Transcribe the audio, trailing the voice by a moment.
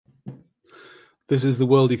This is the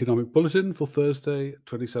World Economic Bulletin for Thursday,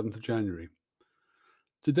 27th of January.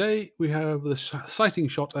 Today we have the sighting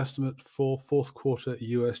shot estimate for fourth quarter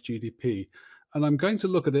US GDP, and I'm going to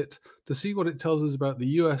look at it to see what it tells us about the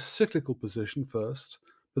US cyclical position first,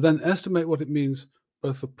 but then estimate what it means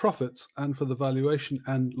both for profits and for the valuation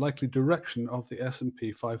and likely direction of the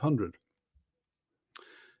S&P 500.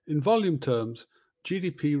 In volume terms,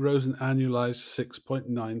 GDP rose an annualized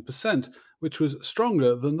 6.9%, which was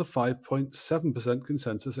stronger than the 5.7%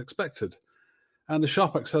 consensus expected, and a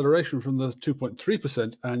sharp acceleration from the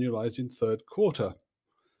 2.3% annualized in third quarter.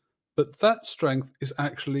 But that strength is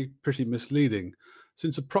actually pretty misleading,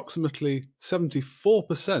 since approximately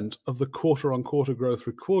 74% of the quarter-on-quarter growth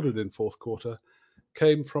recorded in fourth quarter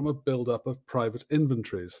came from a build-up of private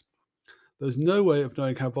inventories. There's no way of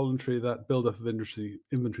knowing how voluntary that build-up of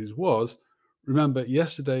inventories was. Remember,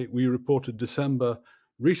 yesterday we reported December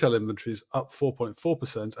retail inventories up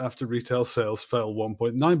 4.4% after retail sales fell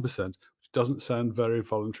 1.9%, which doesn't sound very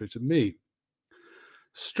voluntary to me.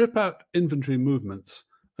 Strip out inventory movements,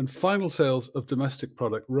 and final sales of domestic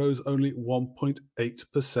product rose only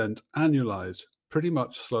 1.8% annualized, pretty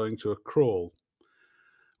much slowing to a crawl.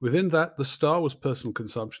 Within that, the star was personal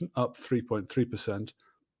consumption, up 3.3%,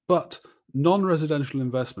 but non-residential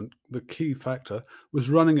investment, the key factor, was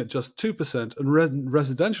running at just 2%, and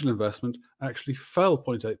residential investment actually fell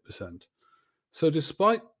 0.8%. So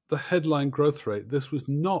despite the headline growth rate, this was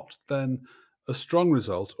not then a strong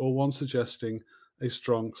result or one suggesting a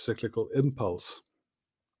strong cyclical impulse.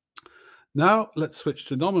 Now let's switch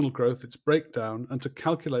to nominal growth, its breakdown, and to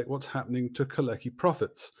calculate what's happening to Kalecki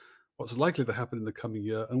profits, what's likely to happen in the coming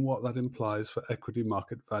year, and what that implies for equity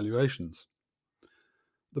market valuations.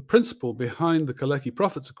 The principle behind the Kalecki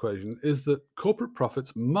profits equation is that corporate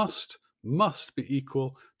profits must be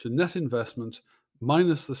equal to net investment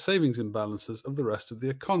minus the savings imbalances of the rest of the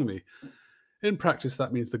economy. In practice,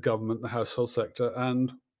 that means the government, the household sector,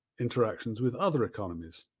 and interactions with other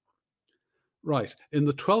economies. Right, in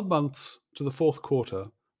the 12 months to the fourth quarter,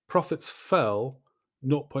 profits fell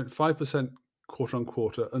 0.5%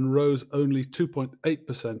 quarter-on-quarter and rose only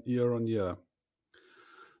 2.8% year-on-year.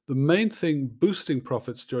 The main thing boosting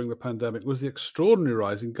profits during the pandemic was the extraordinary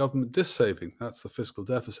rise in government dissaving, that's the fiscal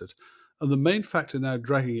deficit, and the main factor now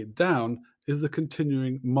dragging it down is the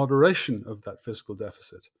continuing moderation of that fiscal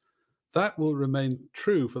deficit. That will remain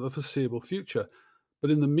true for the foreseeable future,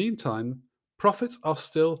 but in the meantime, profits are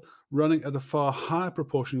still running at a far higher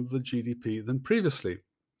proportion of the GDP than previously.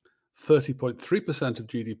 30.3% of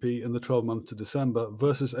GDP in the 12 months to December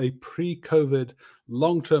versus a pre-COVID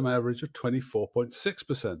long-term average of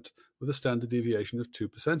 24.6%, with a standard deviation of 2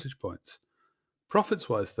 percentage points.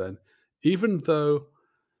 Profits-wise then, even though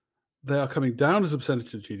they are coming down as a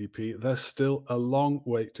percentage of GDP, there's still a long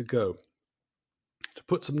way to go. To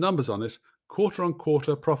put some numbers on it,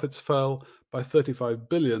 quarter-on-quarter profits fell by 35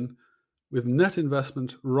 billion, with net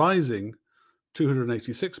investment rising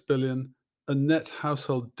 286 billion, and net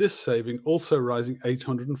household dissaving also rising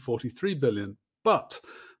 843 billion. But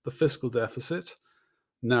the fiscal deficit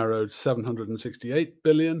narrowed 768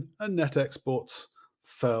 billion, and net exports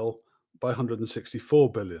fell by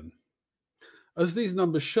 164 billion. As these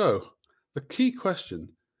numbers show, the key question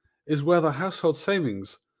is whether household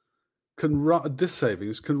savings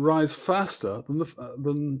dissavings can rise faster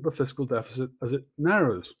than the fiscal deficit as it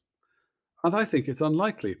narrows. And I think it's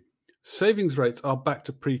unlikely. Savings rates are back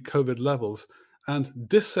to pre-COVID levels, and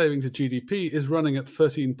dissaving to GDP is running at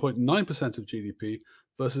 13.9% of GDP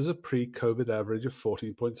versus a pre-COVID average of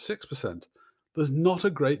 14.6%. There's not a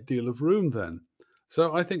great deal of room then.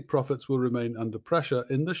 So I think profits will remain under pressure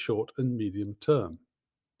in the short and medium term.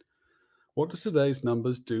 What does today's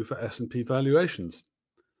numbers do for S&P valuations?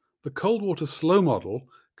 The Coldwater Slow model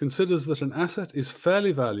considers that an asset is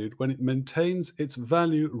fairly valued when it maintains its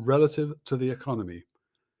value relative to the economy.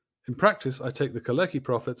 In practice, I take the Kalecki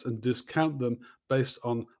profits and discount them based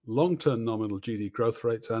on long-term nominal GDP growth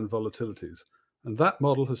rates and volatilities. And that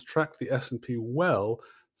model has tracked the S&P well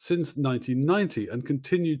since 1990 and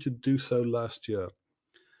continued to do so last year.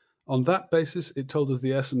 On that basis, it told us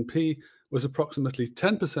the S&P was approximately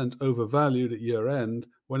 10% overvalued at year-end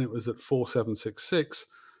when it was at 4,766,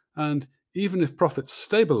 and even if profits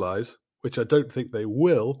stabilize, which I don't think they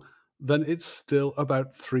will, then it's still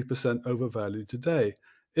about 3% overvalued today.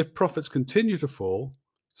 If profits continue to fall,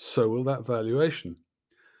 so will that valuation.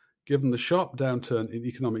 Given the sharp downturn in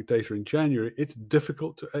economic data in January, it's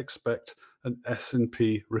difficult to expect an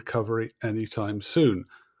S&P recovery anytime soon.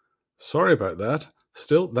 Sorry about that.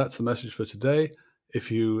 Still, that's the message for today. If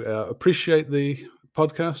you appreciate the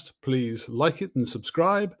podcast, please like it and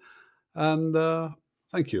subscribe. And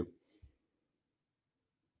thank you.